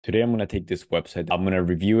Today, I'm going to take this website. I'm going to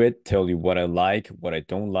review it, tell you what I like, what I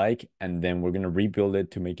don't like, and then we're going to rebuild it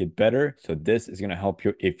to make it better. So this is going to help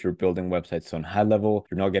you if you're building websites on high level,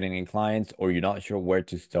 you're not getting any clients, or you're not sure where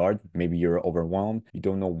to start. Maybe you're overwhelmed. You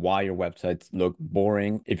don't know why your websites look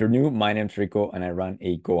boring. If you're new, my name's Rico, and I run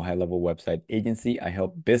a Go High Level website agency. I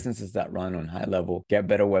help businesses that run on high level get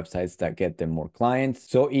better websites that get them more clients.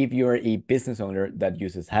 So if you're a business owner that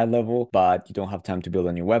uses high level, but you don't have time to build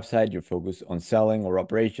a new website, you're focused on selling or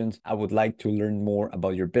operations, I would like to learn more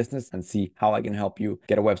about your business and see how I can help you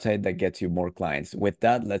get a website that gets you more clients. With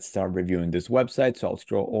that, let's start reviewing this website. So I'll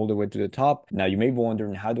scroll all the way to the top. Now you may be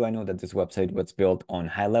wondering, how do I know that this website was built on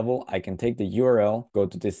high level? I can take the URL, go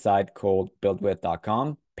to this site called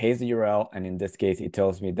buildwith.com, paste the URL, and in this case, it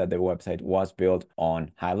tells me that the website was built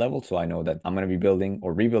on high level. So I know that I'm going to be building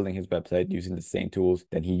or rebuilding his website using the same tools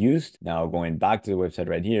that he used. Now going back to the website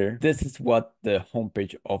right here, this is what the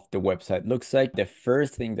homepage of the website looks like. The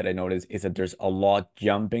first thing that I notice is that there's a lot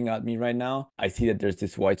jumping at me right now. I see that there's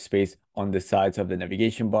this white space on the sides of the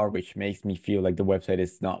navigation bar, which makes me feel like the website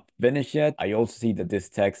is not finished yet. I also see that this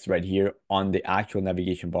text right here on the actual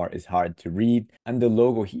navigation bar is hard to read. And the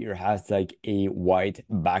logo here has like a white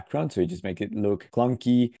background, so it just makes it look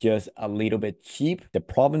clunky, just a little bit cheap. The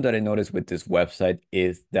problem that I noticed with this website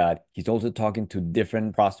is that he's also talking to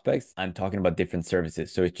different prospects and talking about different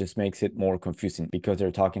services. So it just makes it more confusing because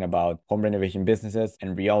they're talking about home renovation businesses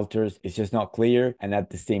and realtors. It's just not clear. And at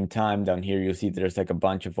the same time, down here, you'll see there's like a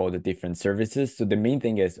bunch of all the different services. So the main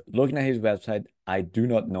thing is looking at his website, I do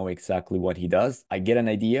not know exactly what he does. I get an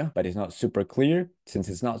idea, but it's not super clear. Since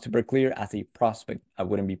it's not super clear, as a prospect, I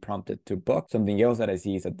wouldn't be prompted to book. Something else that I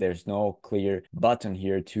see is that there's no clear button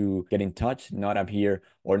here to get in touch, not up here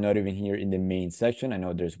or not even here in the main section. I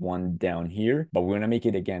know there's one down here, but we're gonna make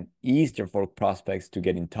it again easier for prospects to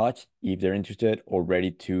get in touch if they're interested or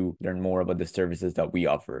ready to learn more about the services that we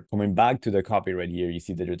offer. Coming back to the copy right here, you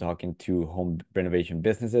see that you're talking to home renovation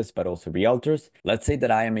businesses, but also realtors. Let's say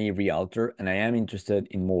that I am a realtor and I am interested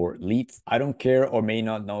in more leads. I don't care or may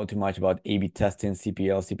not know too much about A/B testing,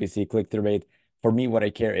 CPL, CPC, click-through rate. For me, what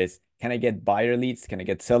I care is, can I get buyer leads? Can I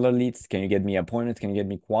get seller leads? Can you get me appointments? Can you get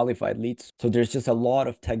me qualified leads? So there's just a lot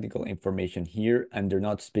of technical information here, and they're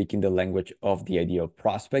not speaking the language of the idea of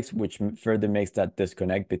prospects, which further makes that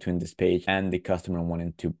disconnect between this page and the customer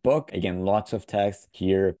wanting to book. Again, lots of text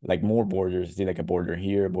here, like more borders. See like a border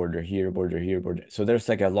here, border here, border here, border. So there's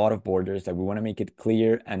like a lot of borders that we want to make it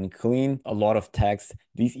clear and clean. A lot of text.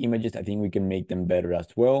 These images, I think we can make them better as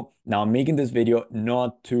well. Now, I'm making this video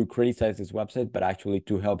not to criticize this website, but actually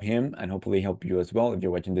to help him and hopefully help you as well if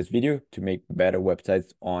you're watching this video to make better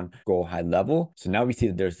websites on Go High Level. So now we see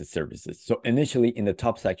that there's the services. So initially in the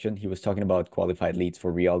top section, he was talking about qualified leads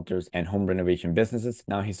for realtors and home renovation businesses.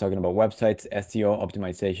 Now he's talking about websites, SEO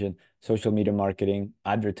optimization, social media marketing,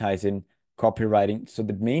 advertising, copywriting. So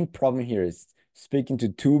the main problem here is speaking to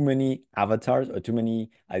too many avatars or too many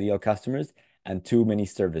ideal customers and too many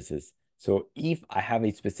services. So if I have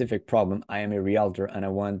a specific problem, I am a realtor and I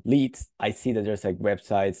want leads, I see that there's like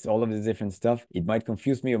websites, all of this different stuff. It might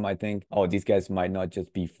confuse me or might think, oh, these guys might not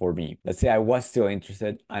just be for me. Let's say I was still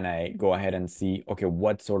interested and I go ahead and see, okay,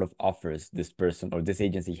 what sort of offers this person or this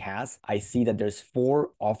agency has. I see that there's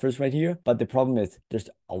 4 offers right here, but the problem is there's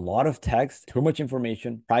a lot of text, too much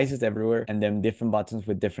information, prices everywhere, and then different buttons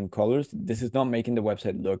with different colors. This is not making the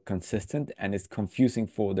website look consistent and it's confusing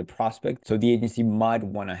for the prospect. So the agency might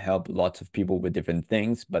want to help lots of people with different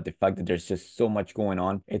things, but the fact that there's just so much going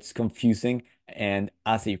on, it's confusing. And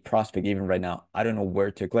as a prospect, even right now, I don't know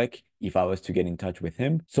where to click if I was to get in touch with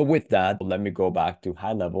him. So with that, let me go back to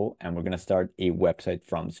high level and we're going to start a website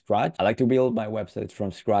from scratch. I like to build my websites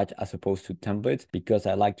from scratch as opposed to templates because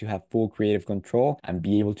I like to have full creative control and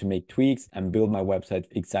be able to make tweaks and build my website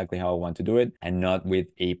exactly how I want to do it and not with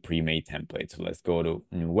a pre-made template. So let's go to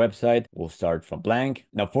new website. We'll start from blank.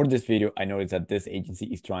 Now for this video, I noticed that this agency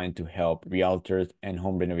is trying to help realtors and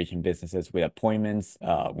home renovation businesses with appointments,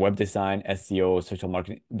 web design, SEO, social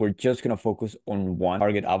marketing. We're just going to focus on one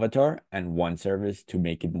target avatar and one service to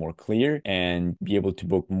make it more clear and be able to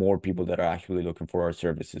book more people that are actually looking for our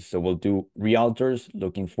services. So we'll do realtors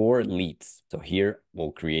looking for leads. So here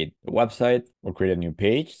we'll create the website, we'll create a new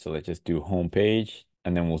page. So let's just do home page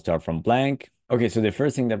and then we'll start from blank. Okay, so the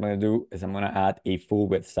first thing that I'm going to do is I'm going to add a full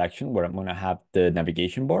width section where I'm going to have the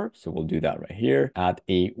navigation bar. So we'll do that right here. Add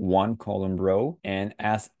a 1-column row, and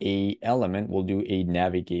as a element, we'll do a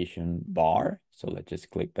navigation bar. So let's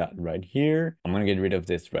just click that right here. I'm going to get rid of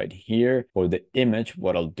this right here. For the image,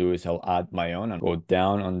 what I'll do is I'll add my own. I'll go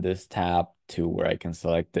down on this tab to where I can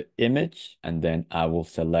select the image, and then I will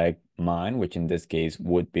select mine, which in this case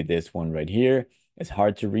would be this one right here. It's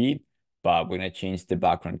hard to read, but we're going to change the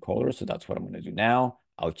background color. So that's what I'm going to do now.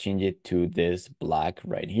 I'll change it to this black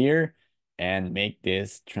right here and make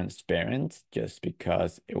this transparent just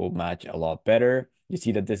because it will match a lot better. You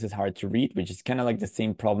see that this is hard to read, which is kind of like the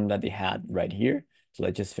same problem that they had right here. So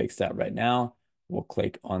let's just fix that right now. We'll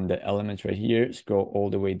click on the elements right here, scroll all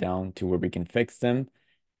the way down to where we can fix them.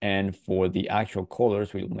 And for the actual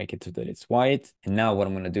colors, we'll make it so that it's white. And now what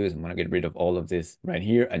I'm going to do is I'm going to get rid of all of this right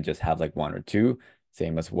here and just have like one or two,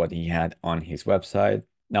 same as what he had on his website.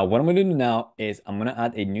 Now, what I'm going to do now is I'm going to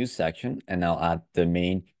add a new section, and I'll add the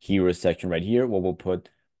main hero section right here where we'll put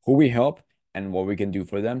who we help and what we can do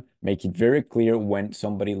for them. Make it very clear when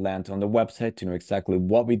somebody lands on the website to know exactly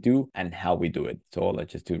what we do and how we do it. So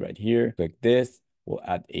let's just do it right here. Click this. We'll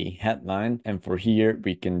add a headline. And for here,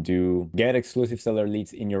 we can do get exclusive seller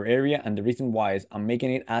leads in your area. And the reason why is I'm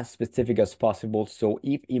making it as specific as possible. So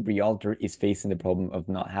if a realtor is facing the problem of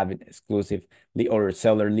not having exclusive lead or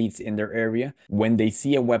seller leads in their area, when they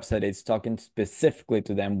see a website that's talking specifically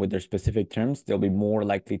to them with their specific terms, they'll be more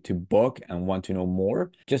likely to book and want to know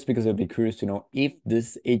more, just because they'll be curious to know if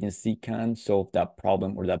this agency can solve that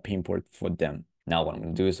problem or that pain point for them. Now what I'm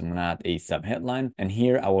going to do is I'm going to add a sub headline, and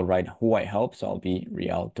here I will write who I help. So I'll be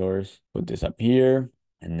realtors, put this up here.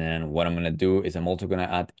 And then what I'm going to do is I'm also going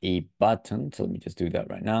to add a button. So let me just do that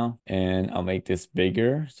right now. And I'll make this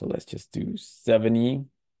bigger. So let's just do 70.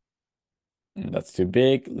 That's too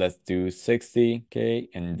big. Let's do 60. Okay.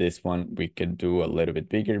 And this one we could do a little bit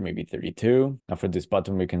bigger, maybe 32. Now for this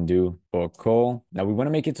button, we can do book call. Now we want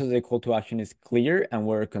to make it so the call to action is clear and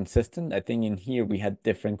we're consistent. I think in here we had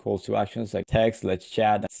different calls to actions like text, let's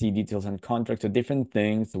chat, see details and contracts, so different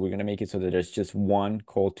things. So we're going to make it so that there's just one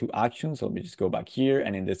call to action. So let me just go back here.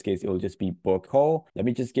 And in this case, it will just be book call. Let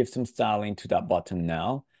me just give some styling to that button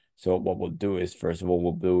now. So what we'll do is, first of all,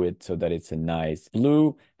 we'll do it so that it's a nice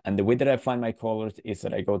blue. And the way that I find my colors is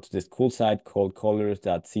that I go to this cool site called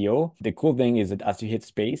colors.co. The cool thing is that as you hit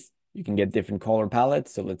space, you can get different color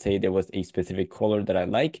palettes. So let's say there was a specific color that I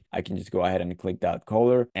like. I can just go ahead and click that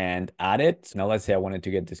color and add it. Now let's say I wanted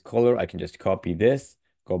to get this color. I can just copy this,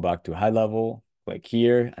 go back to high level, click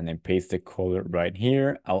here, and then paste the color right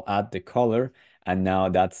here. I'll add the color. And now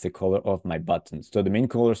that's the color of my buttons. So the main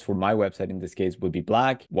colors for my website in this case would be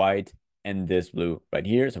black, white, and this blue right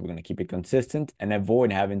here. So we're going to keep it consistent and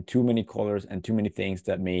avoid having too many colors and too many things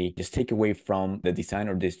that may just take away from the design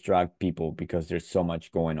or distract people because there's so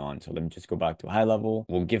much going on. So let me just go back to high level.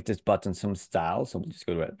 We'll give this button some style. So we'll just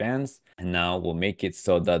go to advanced, and now we'll make it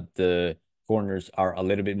so that the corners are a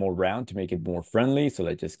little bit more round to make it more friendly. So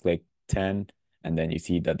let's just click 10, and then you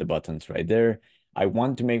see that the button's right there. I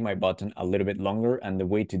want to make my button a little bit longer, and the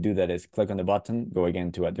way to do that is click on the button, go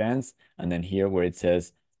again to advanced, and then here where it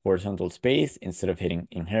says horizontal space, instead of hitting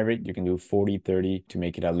inherit, you can do 40, 30 to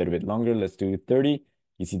make it a little bit longer. Let's do 30.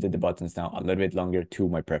 You see that the button's now a little bit longer to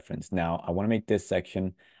my preference. Now, I want to make this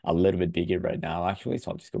section a little bit bigger right now, actually.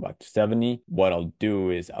 So I'll just go back to 70. What I'll do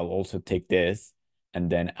is I'll also take this and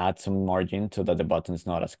then add some margin so that the button is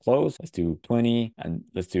not as close. Let's do 20 and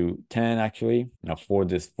let's do 10 actually. Now for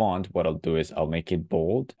this font, what I'll do is I'll make it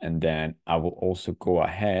bold, and then I will also go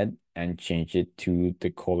ahead and change it to the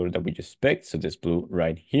color that we just picked. So this blue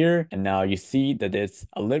right here. And now you see that it's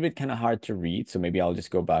a little bit kind of hard to read. So maybe I'll just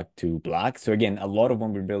go back to black. So again, a lot of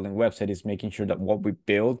when we're building a website is making sure that what we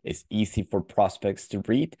build is easy for prospects to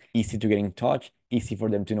read, easy to get in touch, easy for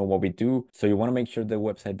them to know what we do. So you want to make sure the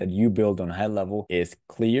website that you build on high level is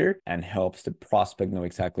clear and helps the prospect know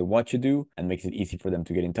exactly what you do and makes it easy for them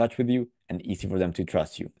to get in touch with you and easy for them to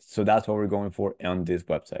trust you. So that's what we're going for on this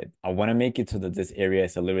website. I want to make it so that this area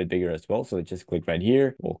is a little bit bigger as well. So let's just click right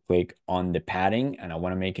here. We'll click on the padding, and I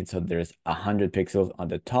want to make it so there's 100 pixels on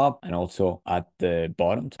the top and also at the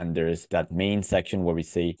bottom. And there's that main section where we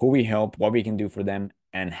say who we help, what we can do for them,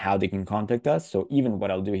 and how they can contact us. So even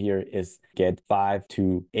what I'll do here is get 5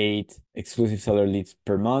 to 8 exclusive seller leads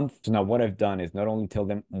per month. So now what I've done is not only tell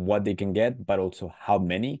them what they can get, but also how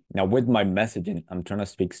many. Now with my messaging, I'm trying to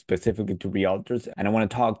speak specifically to realtors, and I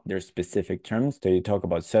want to talk their specific terms. So you talk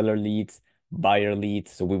about seller leads, buyer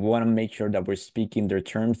leads. So we want to make sure that we're speaking their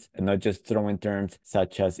terms and not just throwing terms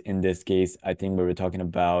such as in this case, I think we were talking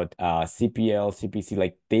about CPL, CPC,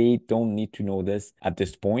 like they don't need to know this at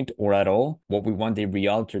this point or at all. What we want the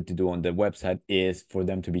realtor to do on the website is for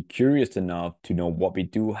them to be curious enough to know what we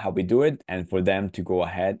do, how we do it, and for them to go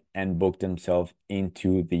ahead and book themselves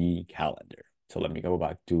into the calendar. So let me go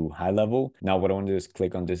back to high level. Now what I want to do is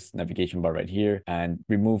click on this navigation bar right here and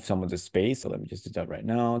remove some of the space. So let me just do that right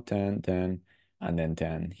now, 10, 10, and then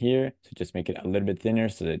 10 here. So just make it a little bit thinner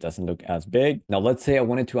so that it doesn't look as big. Now let's say I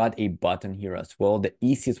wanted to add a button here as well. The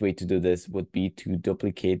easiest way to do this would be to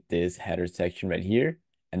duplicate this header section right here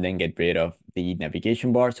and then get rid of the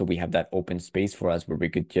navigation bar. So we have that open space for us where we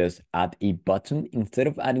could just add a button. Instead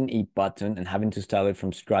of adding a button and having to style it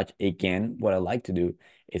from scratch again, what I like to do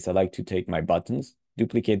is I like to take my buttons,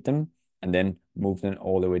 duplicate them, and then move them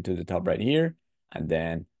all the way to the top right here. And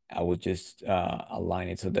then I will just align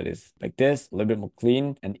it so that it's like this, a little bit more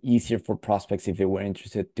clean and easier for prospects if they were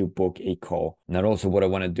interested to book a call. Now also what I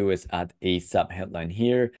want to do is add a sub headline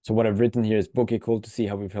here. So what I've written here is book a call to see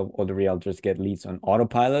how we've helped other realtors get leads on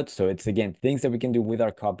autopilot. So it's again, things that we can do with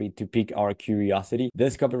our copy to pique our curiosity.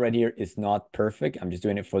 This copy right here is not perfect. I'm just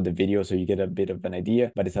doing it for the video so you get a bit of an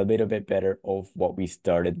idea, but it's a little bit better of what we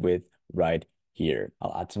started with right here.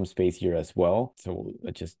 I'll add some space here as well. So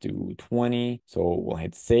let's just do 20. So we'll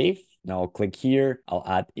hit save. Now I'll click here. I'll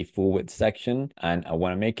add a full width section and I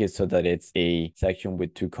want to make it so that it's a section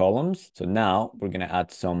with 2 columns. So now we're going to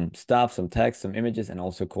add some stuff, some text, some images, and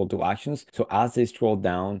also call to actions. So as they scroll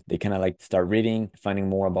down, they kind of like start reading, finding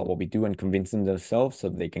more about what we do and convincing themselves so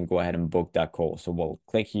they can go ahead and book that call. So we'll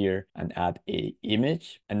click here and add a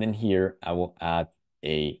image. And then here I will add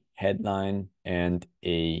a headline and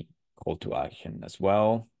a call to action as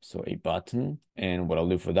well. So a button. And what I'll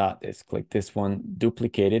do for that is click this one,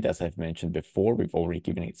 duplicate it. As I've mentioned before, we've already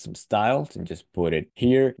given it some styles and just put it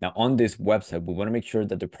here. Now on this website, we want to make sure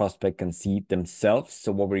that the prospect can see themselves.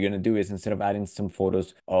 So what we're going to do is instead of adding some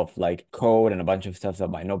photos of like code and a bunch of stuff that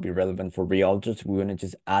might not be relevant for realtors, we're going to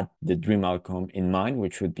just add the dream outcome in mind,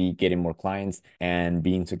 which would be getting more clients and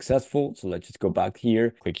being successful. So let's just go back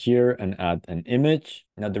here, click here and add an image.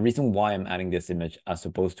 Now, the reason why I'm adding this image as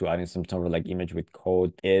opposed to adding some sort of like image with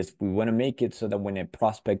code is we want to make it so that when a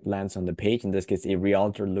prospect lands on the page, in this case, a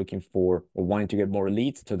realtor looking for or wanting to get more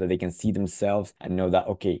leads so that they can see themselves and know that,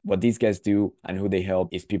 okay, what these guys do and who they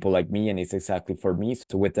help is people like me and it's exactly for me.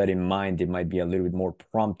 So with that in mind, it might be a little bit more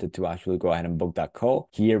prompted to actually go ahead and book that call.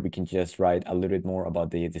 Here, we can just write a little bit more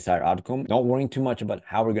about the desired outcome, not worrying too much about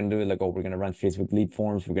how we're going to do it. Like, oh, we're going to run Facebook lead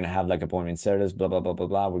forms. We're going to have like appointment setters, blah, blah, blah, blah,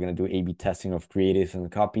 blah. We're going to do A/B testing of creatives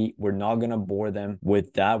and copy. We're not going to bore them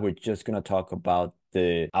with that. We're just going to talk about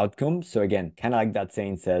the outcome. So again, kind of like that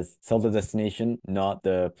saying says, sell the destination, not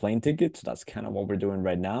the plane ticket. So that's kind of what we're doing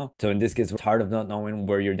right now. So in this case, it's hard of not knowing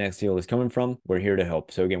where your next deal is coming from. We're here to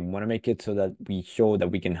help. So again, we want to make it so that we show that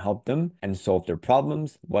we can help them and solve their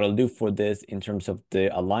problems. What I'll do for this in terms of the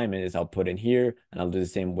alignment is I'll put in here and I'll do the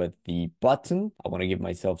same with the button. I want to give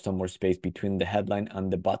myself some more space between the headline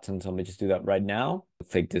and the button. So let me just do that right now.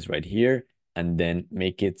 Click this right here and then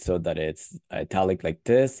make it so that it's italic like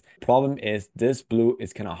this. Problem is this blue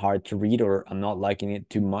is kind of hard to read, or I'm not liking it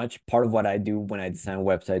too much. Part of what I do when I design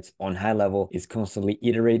websites on high level is constantly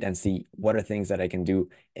iterate and see what are things that I can do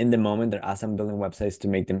in the moment that as I'm building websites to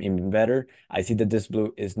make them even better. I see that this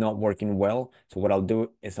blue is not working well. So what I'll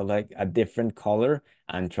do is I'll like a different color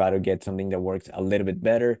and try to get something that works a little bit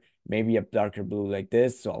better. Maybe a darker blue like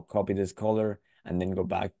this. So I'll copy this color and then go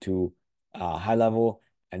back to high level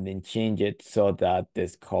and then change it so that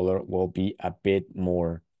this color will be a bit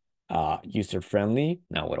more user-friendly.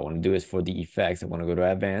 Now, what I want to do is for the effects, I want to go to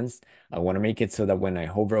advanced. I want to make it so that when I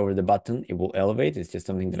hover over the button, it will elevate. It's just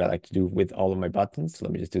something that I like to do with all of my buttons. So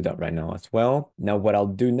let me just do that right now as well. Now, what I'll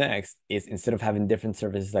do next is instead of having different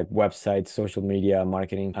services like websites, social media,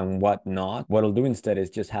 marketing, and whatnot, what I'll do instead is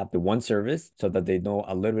just have the one service so that they know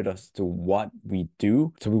a little bit as to what we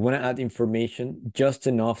do. So we want to add information just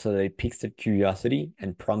enough so that it piques their curiosity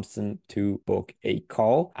and prompts them to book a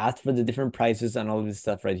call. As for the different prices and all of this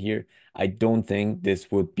stuff right here, I don't think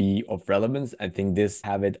this would be of relevance. I think this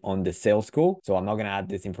have it on the sales call. So I'm not going to add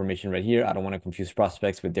this information right here. I don't want to confuse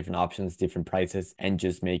prospects with different options, different prices, and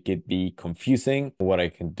just make it be confusing. What I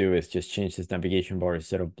can do is just change this navigation bar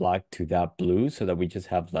instead of black to that blue so that we just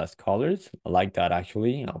have less colors. I like that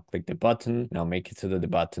actually. I'll click the button and I'll make it so that the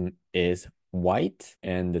button is white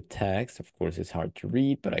and the text of course is hard to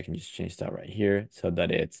read, but I can just change that right here so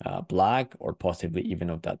that it's black or possibly even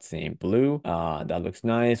of that same blue. That looks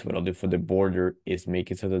nice. What I'll do for the border is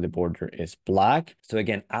make it so that the border is black. So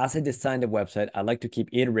again, as I design the website, I like to keep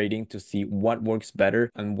iterating to see what works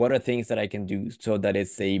better and what are things that I can do so that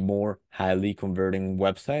it's a more highly converting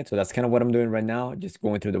website. So that's kind of what I'm doing right now, just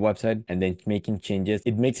going through the website and then making changes.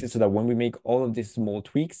 It makes it so that when we make all of these small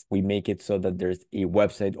tweaks, we make it so that there's a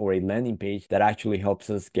website or a landing page page that actually helps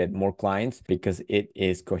us get more clients because it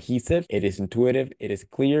is cohesive, it is intuitive, it is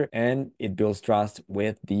clear, and it builds trust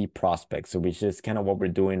with the prospect. So which is kind of what we're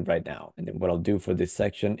doing right now. And then what I'll do for this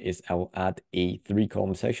section is I will add a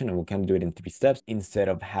 3-column section, and we'll kind of do it in 3 steps instead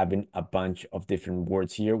of having a bunch of different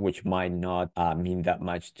words here, which might not mean that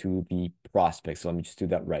much to the prospect. So let me just do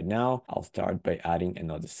that right now. I'll start by adding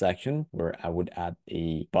another section where I would add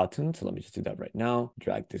a button. So let me just do that right now.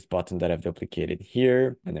 Drag this button that I've duplicated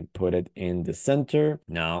here and then put it in the center.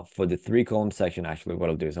 Now for the 3-column section, actually what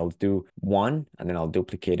I'll do is I'll do 1 and then I'll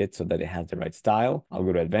duplicate it so that it has the right style. I'll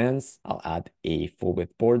go to advanced. I'll add a full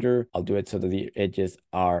width border. I'll do it so that the edges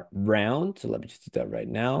are round. So let me just do that right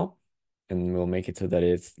now. And we'll make it so that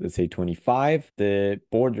it's, let's say 25. The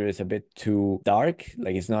border is a bit too dark,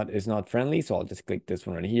 like it's not friendly. So I'll just click this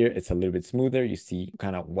one right here. It's a little bit smoother. You see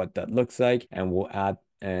kind of what that looks like. And we'll add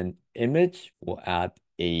an image. We'll add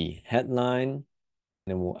a headline. And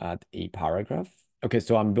then we'll add a paragraph. Okay,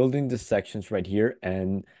 so I'm building the sections right here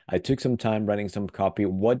and I took some time writing some copy.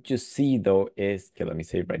 What you see though is, okay, let me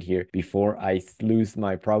save right here before I lose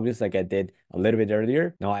my progress like I did a little bit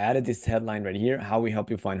earlier. Now I added this headline right here, how we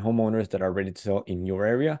help you find homeowners that are ready to sell in your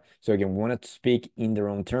area. So again, we want to speak in their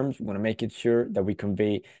own terms. We want to make it sure that we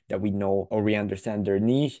convey that we know or we understand their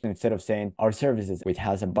niche instead of saying our services, which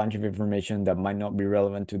has a bunch of information that might not be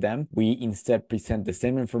relevant to them. We instead present the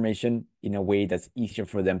same information in a way that's easier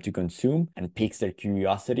for them to consume and piques their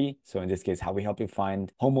curiosity. So in this case, how we help you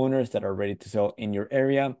find homeowners that are ready to sell in your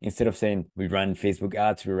area. Instead of saying we run Facebook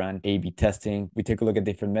ads, we run A/B testing, we take a look at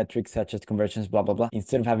different metrics such as conversions, blah, blah, blah.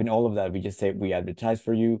 Instead of having all of that, we just say we advertise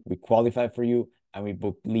for you, we qualify for you, and we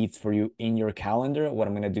book leads for you in your calendar. What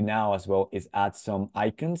I'm going to do now as well is add some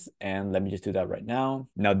icons, and let me just do that right now.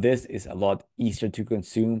 Now this is a lot easier to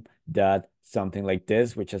consume than something like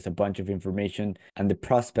this, which has a bunch of information and the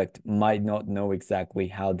prospect might not know exactly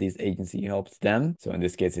how this agency helps them. So in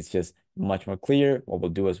this case, it's just much more clear. What we'll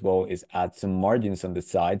do as well is add some margins on the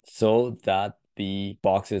side so that the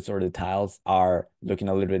boxes or the tiles are looking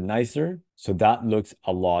a little bit nicer. So that looks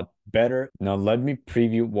a lot better. Now let me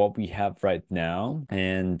preview what we have right now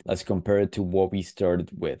and let's compare it to what we started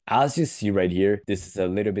with. As you see right here, this is a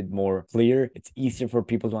little bit more clear. It's easier for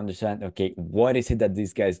people to understand, okay, what is it that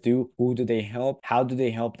these guys do? Who do they help? How do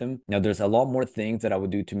they help them? Now there's a lot more things that I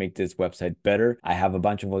would do to make this website better. I have a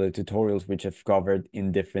bunch of other tutorials which I've covered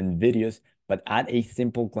in different videos, but at a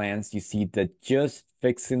simple glance, you see that just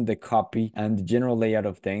fixing the copy and the general layout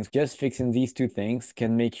of things, just fixing these 2 things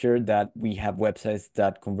can make sure that we have websites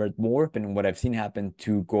that convert more. And what I've seen happen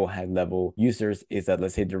to go high level users is that,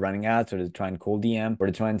 let's say they're running ads or they're trying cold DM or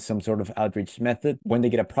they're trying some sort of outreach method. When they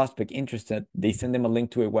get a prospect interested, they send them a link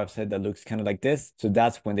to a website that looks kind of like this. So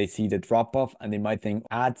that's when they see the drop off and they might think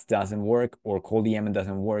ads doesn't work or cold DM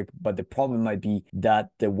doesn't work. But the problem might be that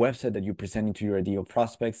the website that you're presenting to your ideal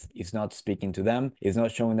prospects is not speaking to them, is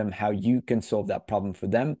not showing them how you can solve that problem for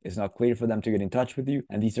them. It's not clear for them to get in touch with you.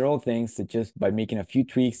 And these are all things that just by making a few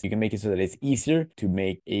tweaks, you can make it so that it's easier to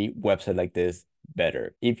make a website like this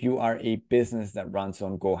better. If you are a business that runs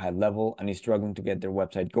on Go High Level and is struggling to get their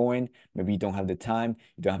website going, maybe you don't have the time,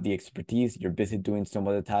 you don't have the expertise, you're busy doing some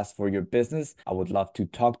other tasks for your business, I would love to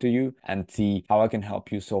talk to you and see how I can help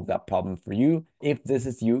you solve that problem for you. If this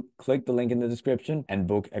is you, click the link in the description and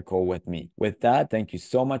book a call with me. With that, thank you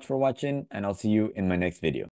so much for watching and I'll see you in my next video.